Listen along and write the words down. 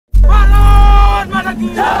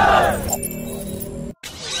While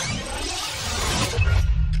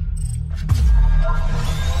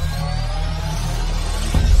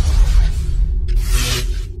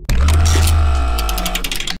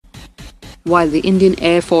the Indian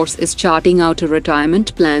Air Force is charting out a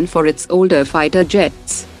retirement plan for its older fighter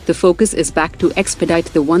jets, the focus is back to expedite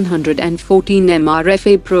the 114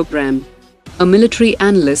 MRFA program. A military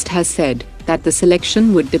analyst has said that the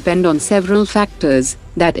selection would depend on several factors,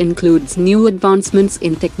 that includes new advancements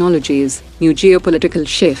in technologies, new geopolitical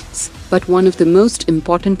shifts, but one of the most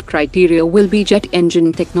important criteria will be jet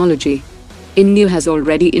engine technology. India has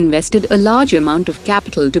already invested a large amount of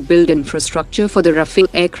capital to build infrastructure for the Rafale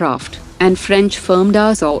aircraft, and French firm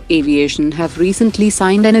Dassault Aviation have recently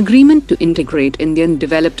signed an agreement to integrate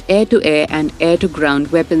Indian-developed air-to-air and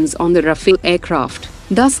air-to-ground weapons on the Rafale aircraft,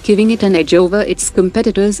 thus giving it an edge over its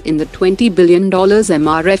competitors in the $20 billion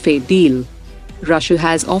MRFA deal. Russia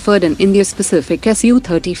has offered an India-specific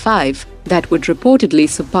Su-35 that would reportedly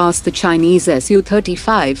surpass the Chinese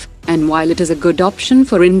Su-35, and while it is a good option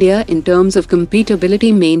for India in terms of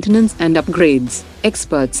compatibility, maintenance and upgrades,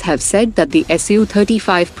 experts have said that the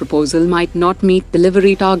Su-35 proposal might not meet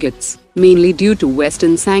delivery targets, mainly due to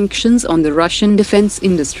Western sanctions on the Russian defense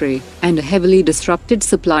industry and a heavily disrupted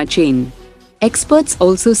supply chain. Experts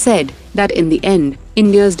also said that in the end,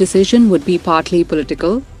 India's decision would be partly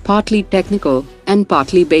political, partly technical, and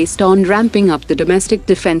partly based on ramping up the domestic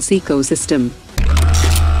defense ecosystem.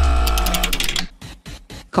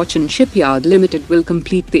 Cochin Shipyard Limited will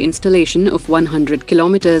complete the installation of 100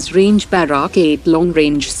 km range Barak-8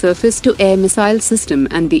 long-range surface-to-air missile system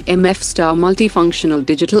and the MF-STAR multifunctional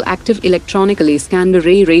digital active electronically scanned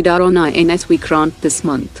array radar on INS Vikrant this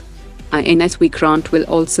month. INS Vikrant will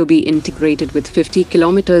also be integrated with 50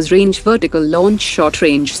 km range vertical launch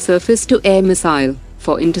short-range surface-to-air missile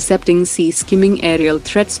for intercepting sea-skimming aerial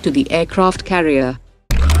threats to the aircraft carrier.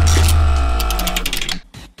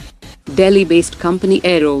 Delhi-based company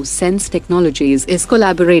Aerosense Technologies is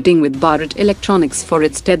collaborating with Bharat Electronics for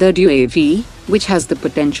its tethered UAV, which has the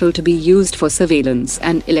potential to be used for surveillance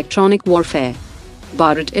and electronic warfare.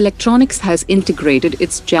 Bharat Electronics has integrated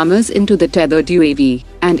its jammers into the tethered UAV,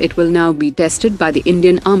 and it will now be tested by the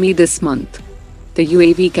Indian Army this month. The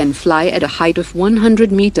UAV can fly at a height of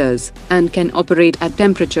 100 meters and can operate at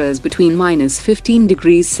temperatures between -15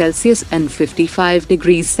 degrees Celsius and 55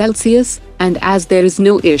 degrees Celsius, and as there is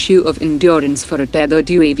no issue of endurance for a tethered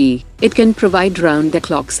UAV, it can provide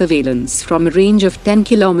round-the-clock surveillance from a range of 10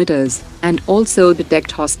 kilometers and also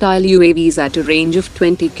detect hostile UAVs at a range of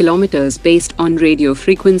 20 kilometers based on radio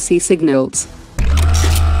frequency signals.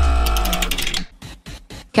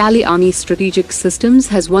 Kalyani Strategic Systems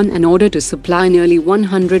has won an order to supply nearly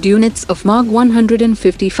 100 units of MArG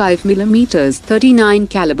 155mm 39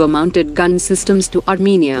 caliber mounted gun systems to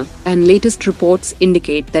Armenia, and latest reports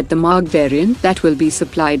indicate that the MArG variant that will be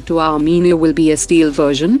supplied to Armenia will be a steel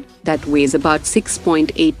version that weighs about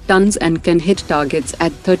 6.8 tons and can hit targets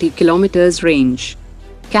at 30 kilometers range.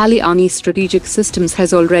 Kalyani Strategic Systems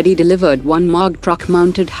has already delivered one MArG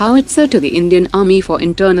truck-mounted howitzer to the Indian Army for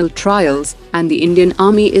internal trials, and the Indian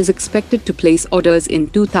Army is expected to place orders in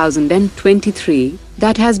 2023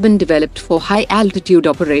 that has been developed for high-altitude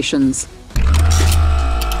operations.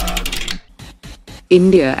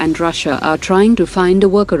 India and Russia are trying to find a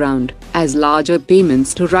workaround, as larger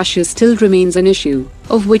payments to Russia still remains an issue,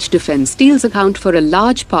 of which defense deals account for a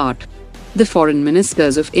large part. The foreign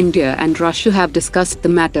ministers of India and Russia have discussed the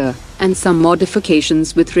matter, and some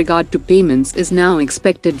modifications with regard to payments is now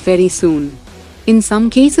expected very soon. In some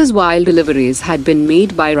cases, while deliveries had been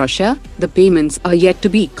made by Russia, the payments are yet to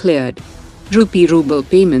be cleared. Rupee-ruble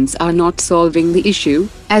payments are not solving the issue,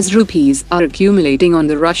 as rupees are accumulating on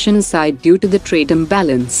the Russian side due to the trade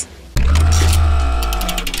imbalance.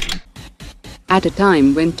 At a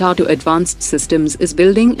time when Tata Advanced Systems is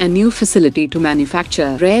building a new facility to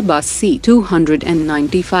manufacture Airbus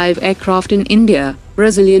C-295 aircraft in India,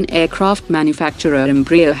 Brazilian aircraft manufacturer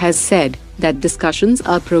Embraer has said that discussions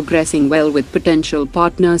are progressing well with potential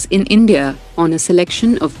partners in India on a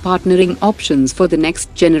selection of partnering options for the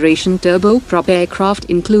next-generation turboprop aircraft,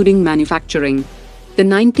 including manufacturing. The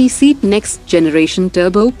 90-seat next-generation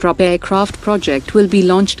turboprop aircraft project will be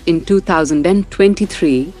launched in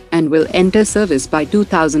 2023 and will enter service by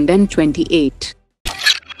 2028.